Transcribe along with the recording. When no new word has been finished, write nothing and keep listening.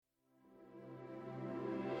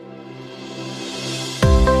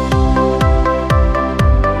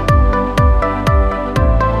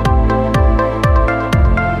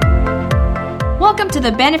to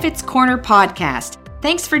the Benefits Corner podcast.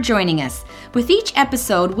 Thanks for joining us. With each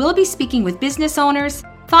episode, we'll be speaking with business owners,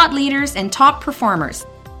 thought leaders, and top performers.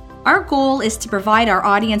 Our goal is to provide our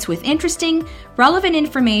audience with interesting, relevant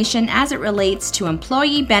information as it relates to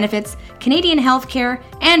employee benefits, Canadian healthcare,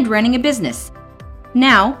 and running a business.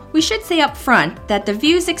 Now, we should say up front that the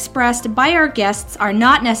views expressed by our guests are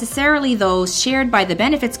not necessarily those shared by the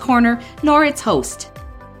Benefits Corner nor its host.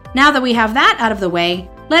 Now that we have that out of the way,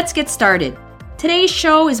 let's get started. Today's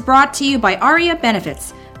show is brought to you by ARIA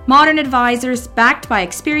Benefits, modern advisors backed by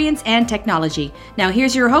experience and technology. Now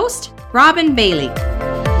here's your host, Robin Bailey.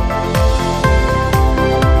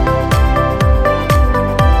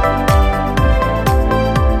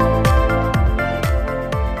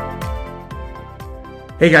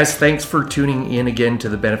 Hey guys, thanks for tuning in again to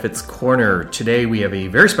the Benefits Corner. Today we have a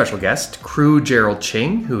very special guest, Kru Gerald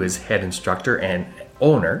Ching, who is head instructor and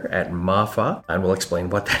owner at MAFA, and we'll explain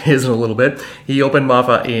what that is in a little bit. He opened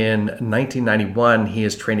MAFA in 1991. He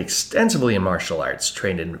has trained extensively in martial arts,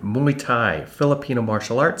 trained in Muay Thai, Filipino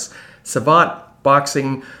martial arts, Savate,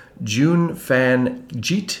 boxing, Jun Fan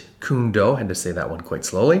Jeet Kune Do, had to say that one quite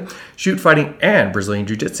slowly, shoot fighting, and Brazilian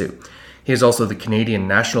Jiu-Jitsu. He is also the Canadian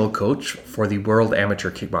national coach for the World Amateur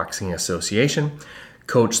Kickboxing Association,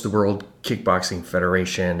 coached the World Kickboxing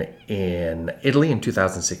Federation in Italy in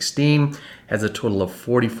 2016, has a total of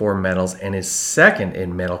 44 medals, and is second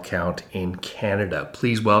in medal count in Canada.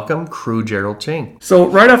 Please welcome Kru Gerald Ching. So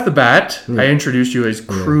right off the bat, I introduced you as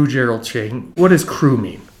Kru Gerald Ching. What does Kru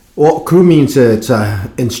mean? Well, Kru means it's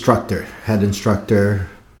an instructor, head instructor.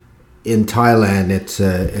 In Thailand,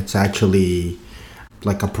 it's actually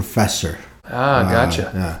like a professor.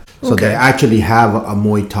 Gotcha. Yeah. So They actually have a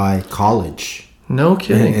Muay Thai college. No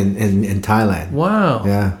kidding. In Thailand. Wow.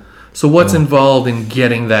 Yeah. So what's involved in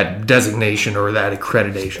getting that designation or that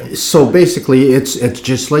accreditation? So basically, it's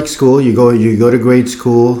just like school. You go to grade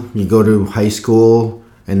school, you go to high school,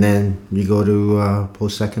 and then you go to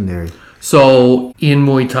post-secondary. So in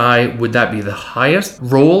Muay Thai, would that be the highest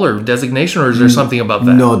role or designation, or is there something above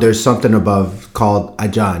that? No, there's something above called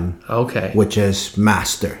Ajahn. Okay. Which is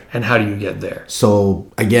master. And how do you get there?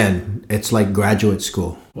 So again, it's like graduate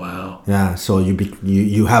school. Wow. Yeah. So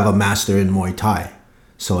you have a master in Muay Thai,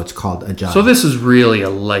 so it's called Ajahn. So this is really a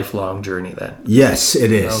lifelong journey then. Yes,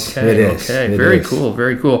 it is. Okay. It is. Okay. It Very is. cool.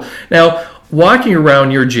 Very cool. Now, walking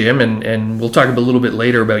around your gym, and we'll talk a little bit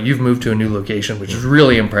later about you've moved to a new location, which is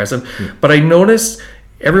really impressive. But I noticed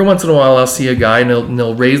every once in a while I'll see a guy and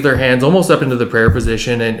they'll raise their hands almost up into the prayer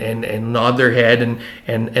position and nod their head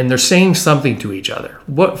and they're saying something to each other.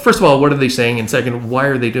 First of all, what are they saying? And second, why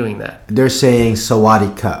are they doing that? They're saying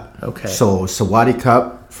Sawadee Cup. Okay. So Sawadee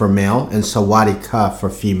Cup for male and Sawadee Cup for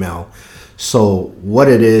female. So what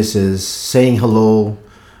it is saying hello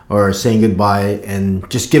or saying goodbye and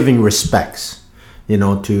just giving respects,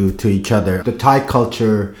 to each other. The Thai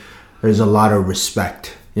culture, there's a lot of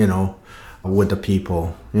respect, with the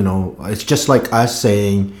people. It's just like us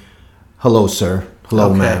saying, hello, sir,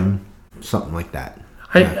 hello, ma'am, something like that.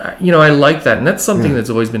 I like that. And that's something that's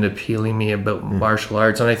always been appealing me about martial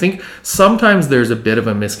arts. And I think sometimes there's a bit of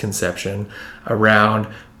a misconception around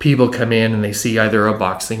people come in and they see either a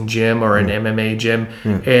boxing gym or an MMA gym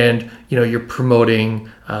and, you're promoting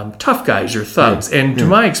tough guys or thugs. And to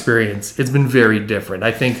my experience, it's been very different.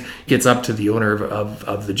 I think it's up to the owner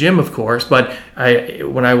of the gym, of course. But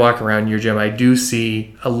when I walk around your gym, I do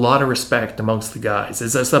see a lot of respect amongst the guys.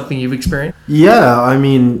 Is that something you've experienced? Yeah, I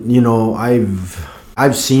mean,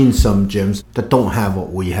 I've seen some gyms that don't have what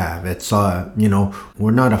we have. It's,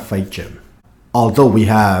 we're not a fight gym. Although we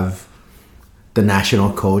have the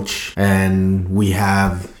national coach and we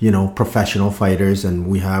have, professional fighters and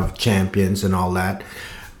we have champions and all that.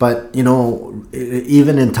 But,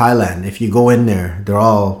 even in Thailand, if you go in there, they're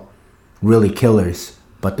all really killers.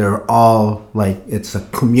 But they're all it's a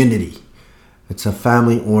community. It's a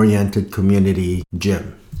family-oriented community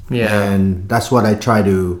gym. Yeah. And that's what I try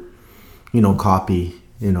to copy,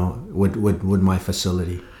 with my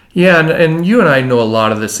facility. Yeah, and you and I know a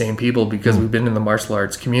lot of the same people because we've been in the martial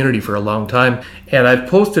arts community for a long time. And I've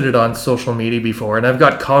posted it on social media before, and I've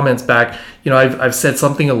got comments back. I've said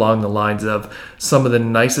something along the lines of some of the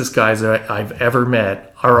nicest guys that I've ever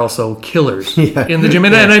met are also killers in the gym.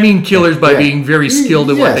 And I mean killers by being very skilled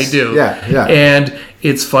at what they do. Yeah. And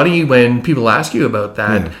it's funny when people ask you about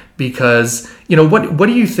that because, what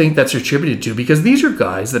do you think that's attributed to? Because these are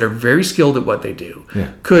guys that are very skilled at what they do.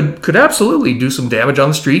 Yeah. Could absolutely do some damage on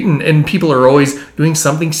the street, and people are always doing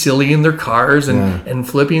something silly in their cars and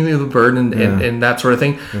flipping the bird and that sort of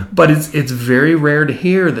thing. Yeah. But it's very rare to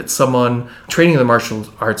hear that someone training in the martial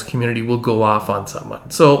arts community will go off on someone.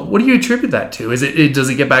 So what do you attribute that to? Does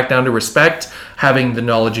it get back down to respect, having the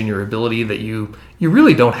knowledge and your ability that you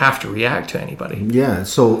really don't have to react to anybody? Yeah,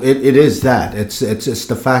 so it is that. It's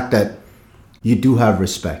the fact that you do have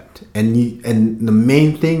respect, and the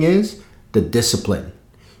main thing is the discipline.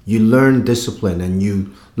 You learn discipline, and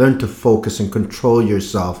you learn to focus and control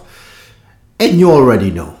yourself, and you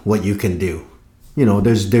already know what you can do.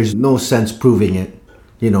 There's no sense proving it.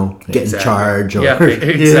 Get in charge, or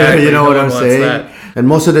exactly. You know what I'm saying. That. And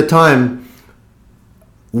most of the time,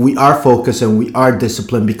 we are focused and we are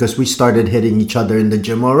disciplined because we started hitting each other in the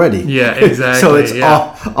gym already. Yeah, exactly. So it's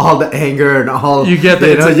all the anger and all. You get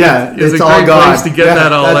that. It's a all great gone. place to get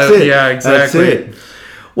that all out. It. Yeah, exactly. That's it.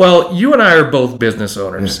 Well, you and I are both business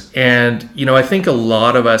owners, and I think a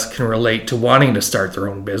lot of us can relate to wanting to start their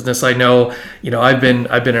own business. I know, I've been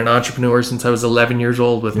an entrepreneur since I was 11 years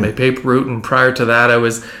old with my paper route, and prior to that, I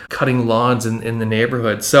was cutting lawns in the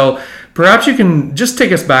neighborhood. So perhaps you can just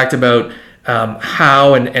take us back to about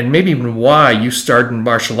how and maybe even why you started in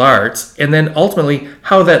martial arts, and then ultimately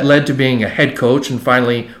how that led to being a head coach and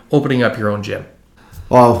finally opening up your own gym.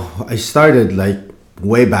 Well, I started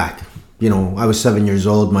way back. I was 7 years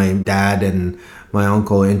old. My dad and my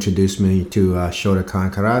uncle introduced me to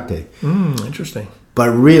Shotokan Karate. Interesting.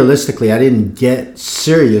 But realistically, I didn't get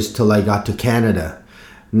serious till I got to Canada.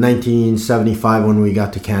 1975, when we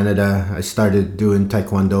got to Canada, I started doing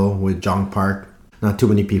Taekwondo with Jong Park. Not too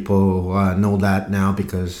many people know that now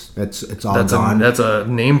because it's all gone. That's a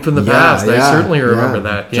name from the past. I certainly remember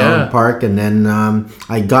that. Jong Park. And then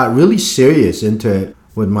I got really serious into it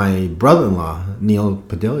with my brother-in-law, Neil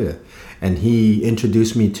Padilla. And he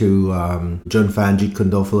introduced me to Junfan Jeet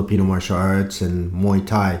Kune Do, Filipino martial arts, and Muay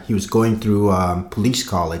Thai. He was going through police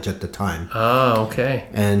college at the time. Oh, okay.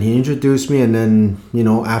 And he introduced me, and then,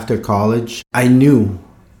 after college, I knew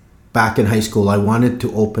back in high school I wanted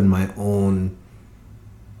to open my own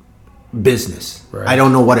business. Right. I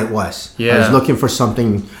don't know what it was. I was looking for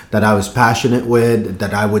something that I was passionate with,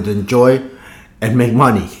 that I would enjoy, and make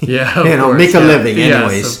money. Yeah, make a living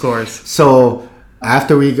anyways. Yes, of course. So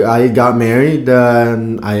after I got married,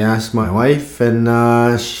 I asked my wife, and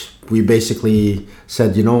we basically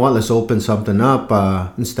said, you know what, let's open something up.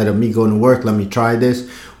 Instead of me going to work, let me try this.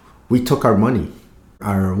 We took our money,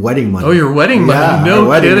 our wedding money. Oh, your wedding money? Yeah, no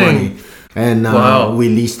wedding kidding. Money. And we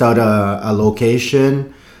leased out a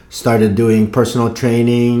location, started doing personal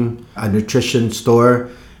training, a nutrition store,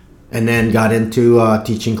 and then got into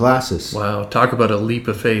teaching classes. Wow, talk about a leap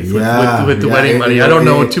of faith with the wedding money. I don't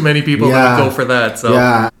know too many people that would go for that. So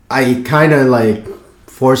I kind of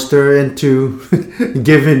forced her into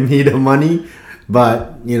giving me the money,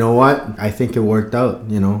 but you know what? I think it worked out.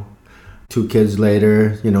 2 kids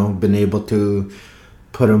later, been able to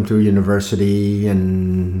put them through university,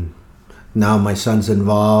 and now my son's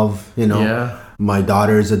involved. My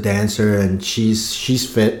daughter's a dancer, and she's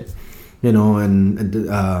fit. And so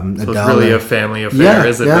Adele, it's really a family affair,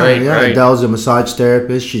 is it? Right. Adele's a massage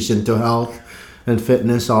therapist. She's into health and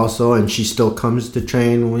fitness also, and she still comes to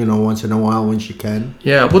train, once in a while when she can.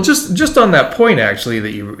 Yeah, well, just on that point, actually,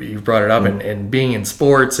 that you brought it up, and being in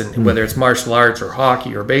sports, and whether it's martial arts or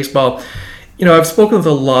hockey or baseball, I've spoken with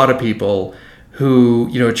a lot of people who,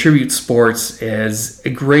 attribute sports as a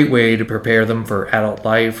great way to prepare them for adult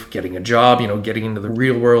life, getting a job, getting into the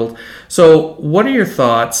real world. So what are your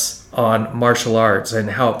thoughts on martial arts and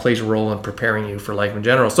how it plays a role in preparing you for life in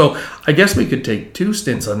general? So I guess we could take 2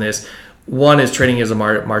 stints on this. One is training as a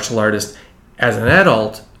martial artist as an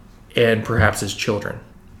adult and perhaps as children.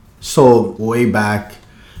 So way back,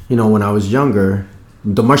 when I was younger,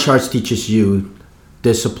 the martial arts teaches you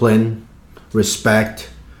discipline, respect,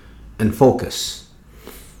 and focus.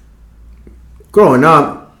 Growing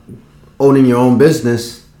up, owning your own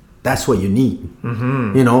business, that's what you need.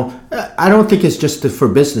 Mm-hmm. I don't think it's just for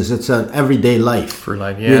business. It's an everyday life. For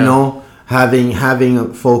life, yeah. Having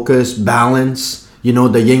a focus, balance,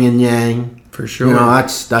 the yin and yang. For sure.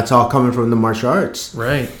 That's all coming from the martial arts.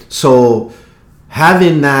 Right. So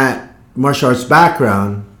having that martial arts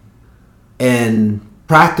background and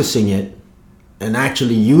practicing it and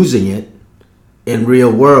actually using it in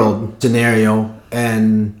real world scenario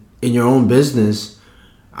and in your own business,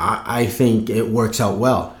 I think it works out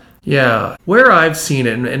well. Yeah, where I've seen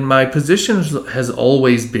it, and my position has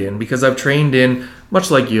always been, because I've trained in much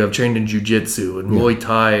like you, I've trained in jiu-jitsu and Muay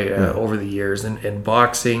Thai over the years and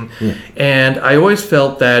boxing. And I always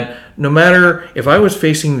felt that no matter if I was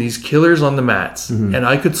facing these killers on the mats and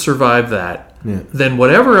I could survive that, then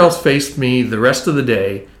whatever else faced me the rest of the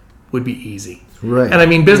day would be easy. Right. And I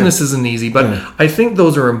mean, business isn't easy, but I think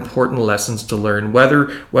those are important lessons to learn,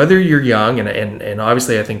 whether you're young, and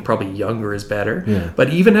obviously I think probably younger is better, but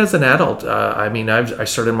even as an adult, I mean, I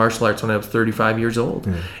started martial arts when I was 35 years old,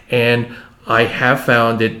 and I have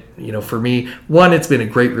found it, for me, one, it's been a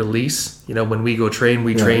great release. When we go train,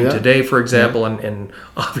 we train today, for example, and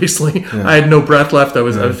obviously I had no breath left. I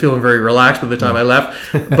was feeling very relaxed by the time I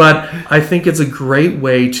left, but I think it's a great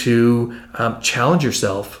way to challenge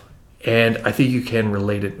yourself. And I think you can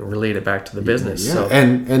relate it back to the business. Yeah. So.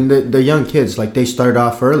 And the young kids, like, they start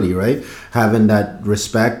off early, right? Having that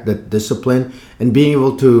respect, that discipline, and being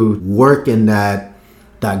able to work in that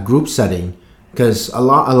group setting. Because a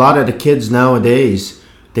lot of the kids nowadays,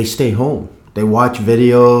 they stay home. They watch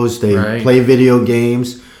videos. They play video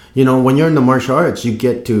games. When you're in the martial arts, you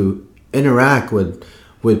get to interact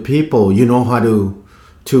with people. You know how to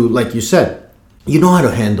like you said, you know how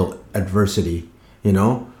to handle adversity.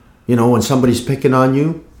 When somebody's picking on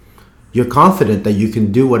you, you're confident that you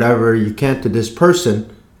can do whatever you can to this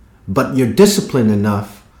person, but you're disciplined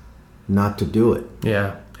enough not to do it.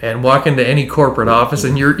 Yeah. And walk into any corporate office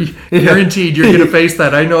and you're guaranteed you're going to face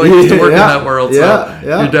that. I know I used to work in that world, so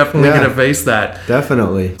you're definitely going to face that.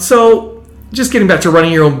 Definitely. So just getting back to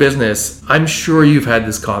running your own business, I'm sure you've had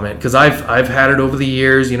this comment, because I've had it over the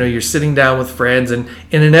years. You're sitting down with friends and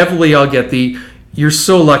inevitably I'll get you're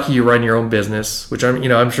so lucky you run your own business, which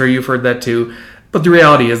I'm sure you've heard that too. But the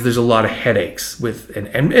reality is there's a lot of headaches with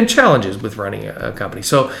and challenges with running a company.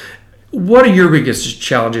 So what are your biggest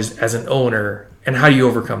challenges as an owner, and how do you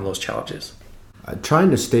overcome those challenges?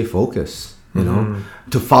 Trying to stay focused,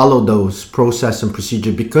 to follow those process and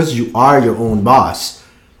procedure, because you are your own boss.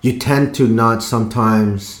 You tend to not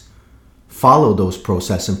sometimes follow those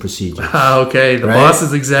process and procedures. Okay, the boss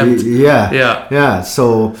is exempt. Yeah.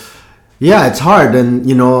 So, it's hard. And,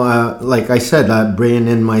 like I said, bringing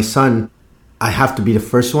in my son, I have to be the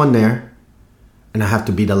first one there, and I have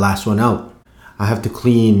to be the last one out. I have to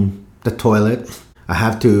clean the toilet. I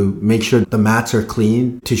have to make sure the mats are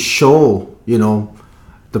clean to show,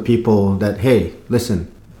 the people that, hey,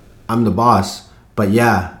 listen, I'm the boss, but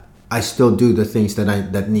I still do the things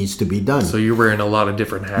that needs to be done. So you're wearing a lot of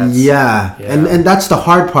different hats. Yeah. And that's the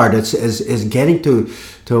hard part. Is getting to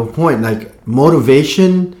a point, like,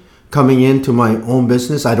 motivation coming into my own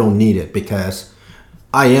business. I don't need it, because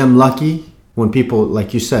I am lucky. When people,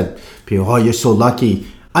 like you said, people, oh, you're so lucky.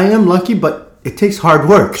 I am lucky, but it takes hard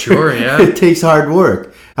work. Sure, yeah. It takes hard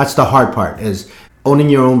work. That's the hard part, is owning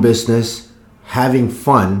your own business, having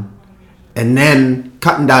fun, and then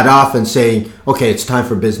cutting that off and saying, okay, it's time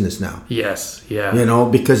for business now. Yes, yeah.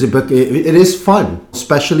 Because it is fun,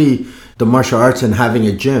 especially the martial arts and having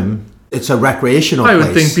a gym. It's a recreational place. I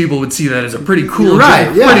would think people would see that as a pretty cool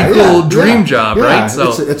dream job, right?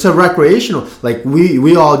 So it's a recreational. Like,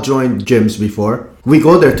 we all joined gyms before. We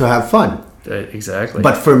go there to have fun. Exactly.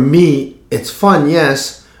 But for me, it's fun,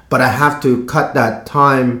 yes, but I have to cut that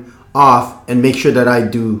time off and make sure that I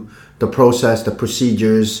do the process, the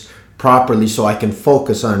procedures properly, so I can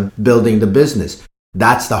focus on building the business.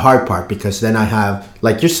 That's the hard part, because then I have,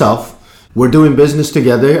 like yourself, we're doing business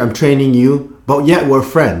together. I'm training you, but yet we're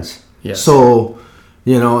friends. Yes. So,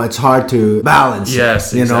 it's hard to balance.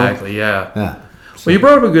 Yes, exactly. Yeah. So. Well, you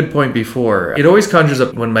brought up a good point before. It always conjures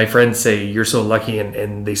up when my friends say you're so lucky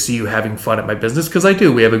and they see you having fun at my business, because I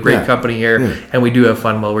do. We have a great company here and we do have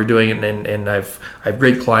fun while we're doing it, and I have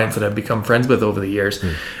great clients that I've become friends with over the years.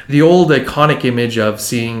 The old iconic image of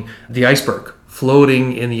seeing the iceberg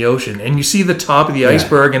floating in the ocean, and you see the top of the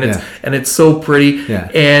iceberg, and it's so pretty,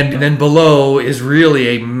 and then below is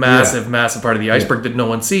really a massive part of the iceberg that no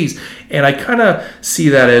one sees. And I kind of see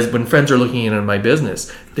that as when friends are looking in on my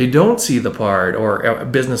business, they don't see the part, or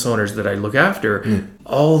business owners that I look after,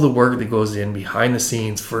 all the work that goes in behind the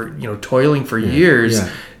scenes for toiling for years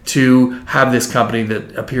to have this company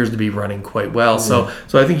that appears to be running quite well. So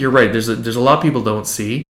I think you're right. There's a lot people don't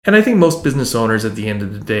see. And I think most business owners at the end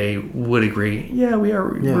of the day would agree,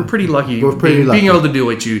 we're pretty lucky, being able to do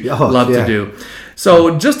what you love to do.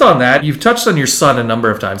 So just on that, you've touched on your son a number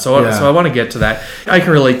of times. So I want to get to that. I can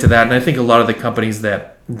relate to that. And I think a lot of the companies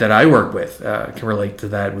that I work with can relate to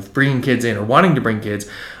that, with bringing kids in or wanting to bring kids.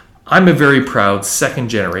 I'm a very proud second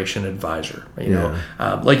generation advisor. You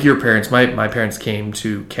know, like your parents, my parents came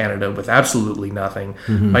to Canada with absolutely nothing.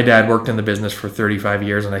 My dad worked in the business for 35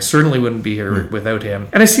 years, and I certainly wouldn't be here without him.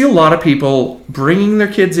 And I see a lot of people bringing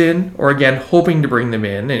their kids in, or again, hoping to bring them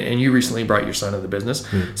in. And you recently brought your son to the business.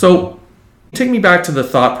 So take me back to the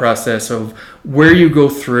thought process of where you go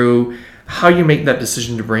through, how you make that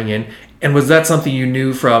decision to bring in. And was that something you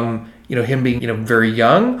knew from, him being, very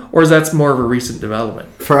young, or is that more of a recent development?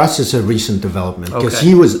 For us, it's a recent development because Okay.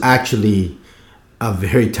 he was actually a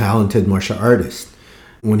very talented martial artist.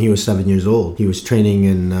 When he was 7 years old, he was training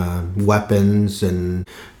in weapons and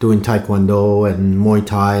doing Taekwondo and Muay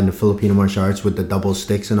Thai and the Filipino martial arts with the double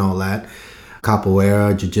sticks and all that.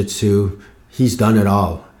 Capoeira, Jiu-Jitsu, he's done it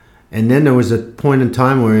all. And then there was a point in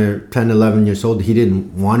time where 10, 11 years old, he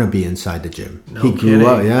didn't want to be inside the gym. No he grew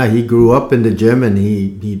kidding. up, he grew up in the gym, and he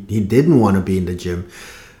didn't want to be in the gym.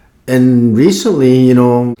 And recently,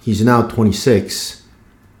 he's now 26.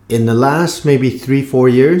 In the last maybe 3-4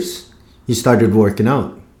 years, he started working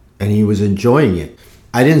out, and he was enjoying it.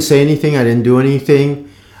 I didn't say anything. I didn't do anything.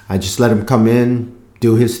 I just let him come in,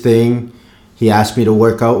 do his thing. He asked me to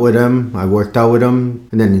work out with him. I worked out with him,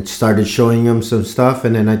 and then started showing him some stuff.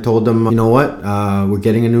 And then I told him, you know what? We're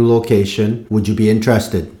getting a new location. Would you be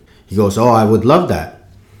interested? He goes, oh, I would love that.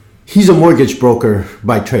 He's a mortgage broker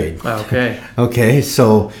by trade. Okay. Okay,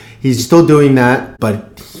 so he's still doing that,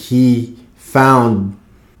 but he's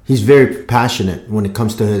very passionate when it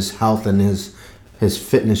comes to his health and his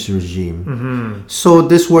fitness regime. So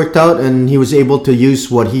this worked out, and he was able to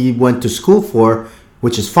use what he went to school for,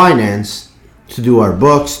 which is finance, to do our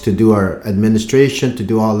books, to do our administration, to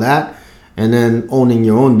do all that. And then owning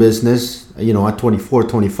your own business, at 24,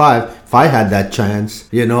 25, if I had that chance,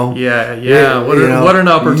 Yeah. What an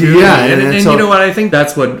opportunity. Yeah, and so, you know what? I think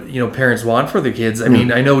that's what, parents want for their kids. I mean,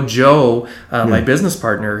 I know Joe, my business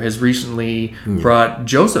partner, has recently brought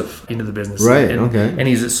Joseph into the business. Right, And, okay. and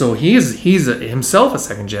he's himself a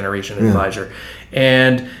second generation advisor.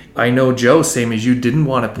 And I know Joe, same as you, didn't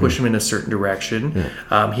want to push him in a certain direction.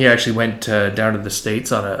 He actually went down to the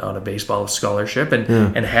States on a baseball scholarship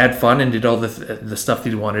and had fun and did all the stuff that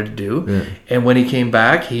he wanted to do. And when he came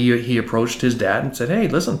back, he approached his dad and said, hey,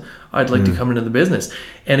 listen, I'd like to come into the business.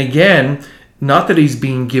 And again, not that he's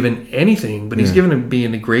being given anything, but he's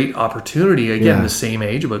being a great opportunity, again, the same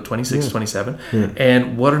age, about 26, 27.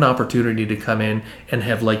 And what an opportunity to come in and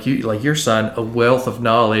have, like your son, a wealth of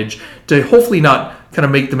knowledge to hopefully not kind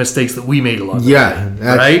of make the mistakes that we made along the way.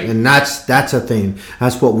 Right? And that's a thing.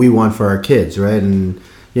 That's what we want for our kids, right? And,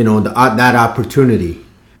 that opportunity.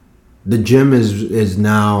 The gym is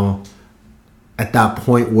now at that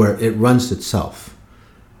point where it runs itself.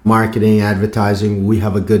 Marketing, advertising, we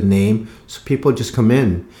have a good name, so people just come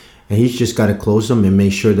in, and he's just got to close them and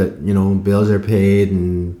make sure that bills are paid,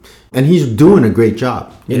 and he's doing a great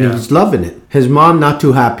job, and he's loving it. His mom not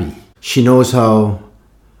too happy. She knows how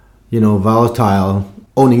volatile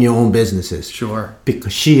owning your own business is. Sure.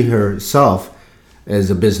 Because she herself is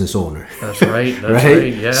a business owner. That's right. That's right?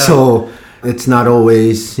 right. Yeah. So it's not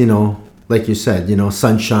always like you said,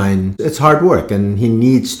 sunshine. It's hard work, and he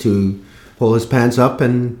needs to pull his pants up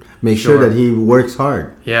and make sure that he works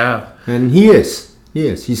hard. Yeah. And he is.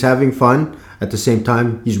 He's having fun. At the same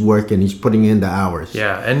time, he's working. He's putting in the hours.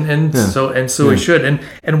 Yeah, so he should.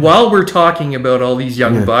 And while we're talking about all these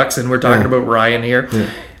young bucks, and we're talking about Ryan here,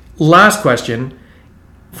 last question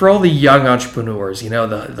for all the young entrepreneurs.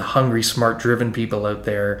 The hungry, smart, driven people out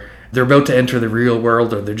there. They're about to enter the real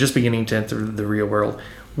world, or they're just beginning to enter the real world.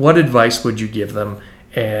 What advice would you give them?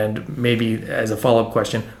 And maybe as a follow-up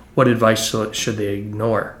question, what advice should they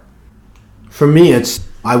ignore? For me,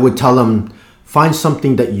 I would tell them, find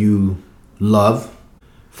something that you love,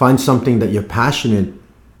 find something that you're passionate,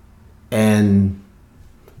 and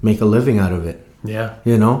make a living out of it. Yeah.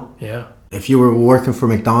 Yeah. If you were working for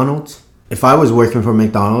McDonald's, if I was working for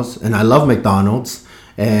McDonald's, and I love McDonald's,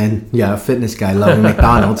 and a fitness guy loving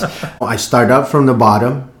McDonald's, I start up from the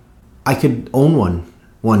bottom. I could own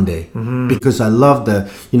one day because I love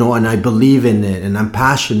and I believe in it, and I'm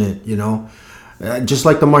passionate, just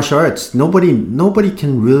like the martial arts. Nobody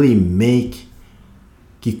can really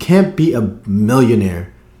you can't be a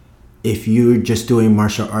millionaire if you're just doing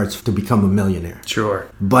martial arts to become a millionaire. Sure.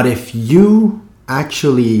 But if you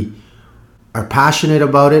actually are passionate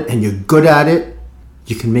about it and you're good at it,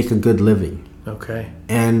 you can make a good living. Okay.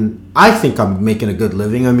 And I think I'm making a good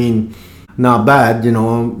living. I mean, not bad,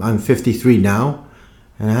 I'm 53 now.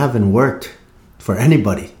 And I haven't worked for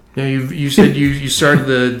anybody. Yeah, you said you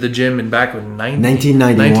started the gym back in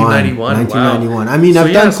 1991. Wow. I mean,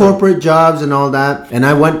 I've done corporate jobs and all that. And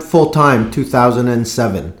I went full-time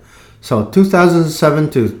 2007. So 2007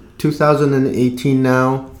 to 2018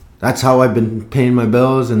 now. That's how I've been paying my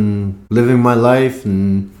bills and living my life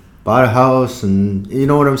and bought a house, and you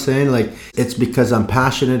know what I'm saying? Like, it's because I'm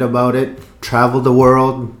passionate about it, travel the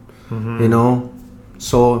world, you know,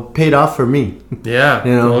 so it paid off for me. Yeah.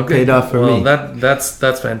 You know, paid off for me. That's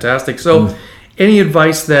fantastic. So any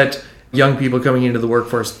advice that young people coming into the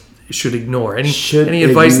workforce should ignore? Any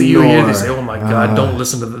advice that you hear, they say, oh my God, don't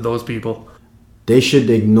listen to those people. They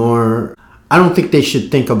should ignore. I don't think they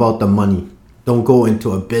should think about the money. Don't go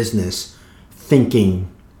into a business thinking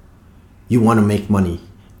you want to make money.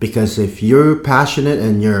 Because if you're passionate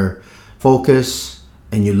and you're focused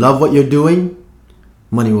and you love what you're doing,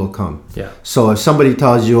 money will come. Yeah. So if somebody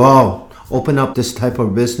tells you, oh, open up this type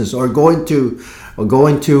of business or go into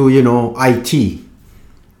you know, IT.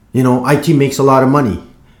 You know, IT makes a lot of money.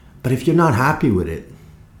 But if you're not happy with it,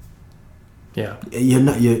 yeah,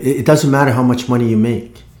 it doesn't matter how much money you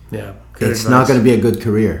make. Yeah. It's not going to be a good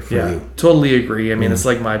career for you. Totally agree. I mean, it's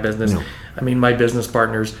like my business. I mean, my business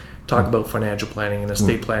partners talk about financial planning and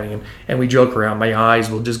estate planning, and we joke around. My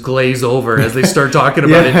eyes will just glaze over as they start talking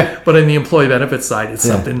about it. But in the employee benefits side, it's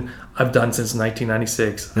something I've done since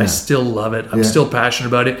 1996. I still love it. I'm still passionate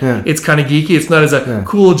about it. It's kind of geeky. It's not as a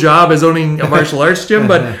cool job as owning a martial arts gym,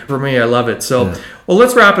 but for me, I love it. So, well,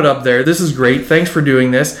 let's wrap it up there. This is great. Thanks for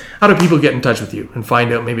doing this. How do people get in touch with you and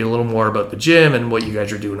find out maybe a little more about the gym and what you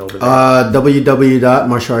guys are doing over there?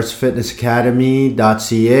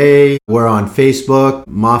 www.martialartsfitnessacademy.ca. We're on Facebook,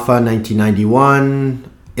 MAFA 1991,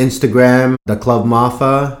 Instagram, The Club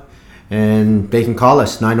MAFA. And they can call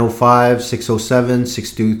us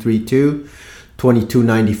 905-607-6232,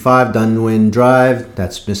 2295 Dunwin Drive.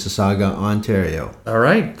 That's Mississauga, Ontario. All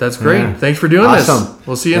right. That's great. Thanks for doing this.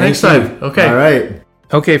 We'll see you next time. Okay. All right.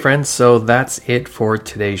 Okay, friends. So that's it for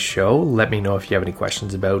today's show. Let me know if you have any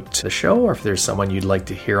questions about the show or if there's someone you'd like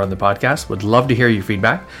to hear on the podcast. Would love to hear your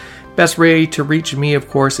feedback. Best way to reach me, of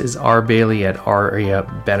course, is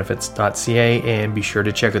rbailey@ariabenefits.ca, and be sure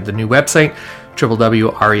to check out the new website,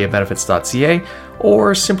 www.ariabenefits.ca,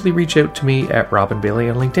 or simply reach out to me at Robin Bailey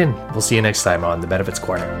on LinkedIn. We'll see you next time on The Benefits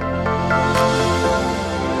Corner.